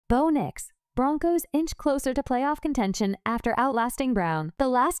Bo Nix. Broncos inch closer to playoff contention after outlasting Brown. The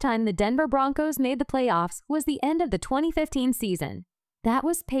last time the Denver Broncos made the playoffs was the end of the 2015 season. That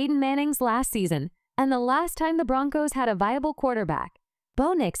was Peyton Manning's last season, and the last time the Broncos had a viable quarterback.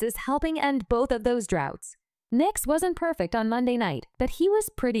 Bo Nix is helping end both of those droughts. Nix wasn't perfect on Monday night, but he was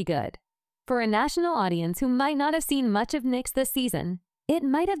pretty good. For a national audience who might not have seen much of Nix this season, it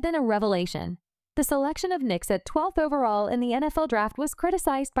might have been a revelation. The selection of Nix at 12th overall in the NFL draft was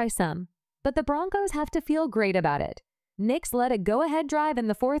criticized by some, but the Broncos have to feel great about it. Nix led a go-ahead drive in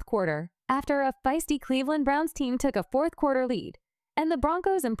the fourth quarter after a feisty Cleveland Browns team took a fourth-quarter lead, and the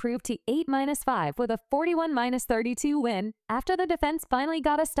Broncos improved to 8-5 with a 41-32 win after the defense finally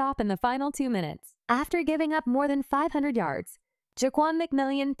got a stop in the final 2 minutes. After giving up more than 500 yards, Jaquan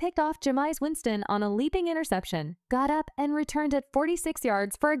McMillian picked off Jameis Winston on a leaping interception, got up and returned it 46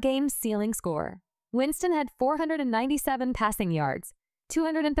 yards for a game-sealing score. Winston had 497 passing yards,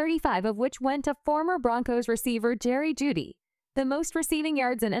 235 of which went to former Broncos receiver Jerry Jeudy, the most receiving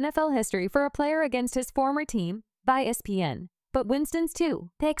yards in NFL history for a player against his former team, by ESPN. But Winston's 2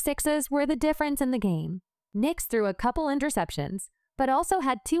 pick sixes were the difference in the game. Nix threw a couple interceptions, but also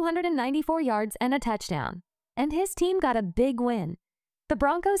had 294 yards and a touchdown. And his team got a big win. The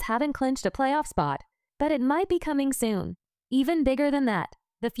Broncos haven't clinched a playoff spot, but it might be coming soon. Even bigger than that,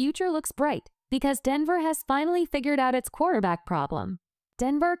 the future looks bright because Denver has finally figured out its quarterback problem.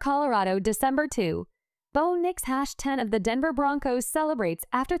 Denver, Colorado, December 2. Bo Nix #10 of the Denver Broncos celebrates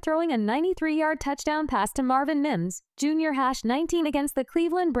after throwing a 93-yard touchdown pass to Marvin Mims, Jr. #19 against the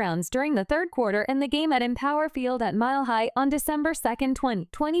Cleveland Browns during the third quarter in the game at Empower Field at Mile High on December 2,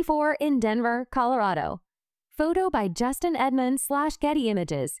 2024 in Denver, Colorado. Photo by Justin Edmonds/Getty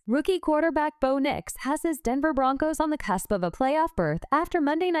Images. Rookie quarterback Bo Nix has his Denver Broncos on the cusp of a playoff berth after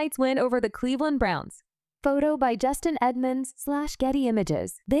Monday night's win over the Cleveland Browns. Photo by Justin Edmonds/Getty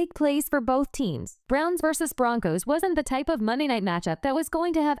Images. Big plays for both teams. Browns versus Broncos wasn't the type of Monday night matchup that was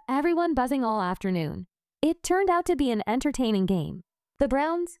going to have everyone buzzing all afternoon. It turned out to be an entertaining game. The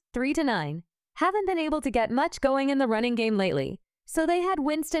Browns, 3-9, haven't been able to get much going in the running game lately, so they had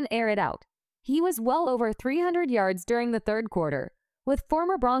Winston air it out. He was well over 300 yards during the third quarter, with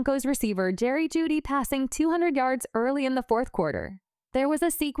former Broncos receiver Jerry Jeudy passing 200 yards early in the fourth quarter. There was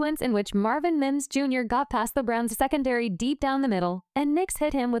a sequence in which Marvin Mims Jr. got past the Browns' secondary deep down the middle, and Nix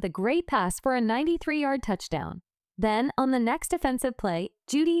hit him with a great pass for a 93-yard touchdown. Then, on the next defensive play,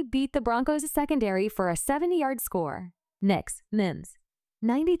 Jeudy beat the Broncos' secondary for a 70-yard score. Nix, Mims,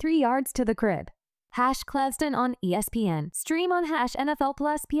 93 yards to the crib. #Clevston on ESPN. Stream on #NFL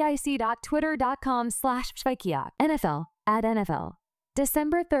Plus pic.twitter.com/Schweikiak. NFL, @NFL.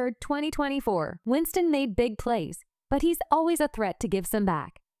 December 3, 2024. Winston made big plays, but he's always a threat to give some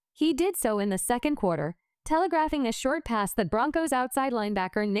back. He did so in the second quarter, telegraphing a short pass that Broncos outside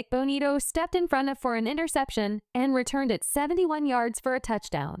linebacker Nick Bonito stepped in front of for an interception and returned it 71 yards for a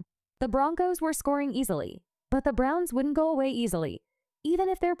touchdown. The Broncos were scoring easily, but the Browns wouldn't go away easily, even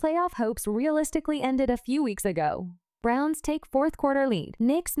if their playoff hopes realistically ended a few weeks ago. Browns take fourth quarter lead.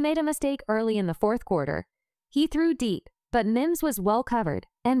 Nix made a mistake early in the fourth quarter. He threw deep, but Mims was well covered,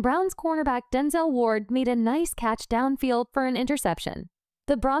 and Browns cornerback Denzel Ward made a nice catch downfield for an interception.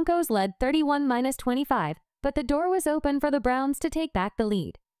 The Broncos led 31-25, but the door was open for the Browns to take back the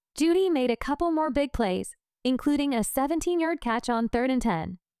lead. Jeudy made a couple more big plays, including a 17-yard catch on 3rd and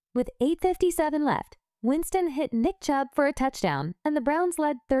 10. With 8:57 left, Winston hit Nick Chubb for a touchdown, and the Browns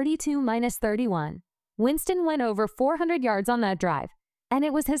led 32-31. Winston went over 400 yards on that drive, and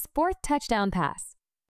it was his 4th touchdown pass.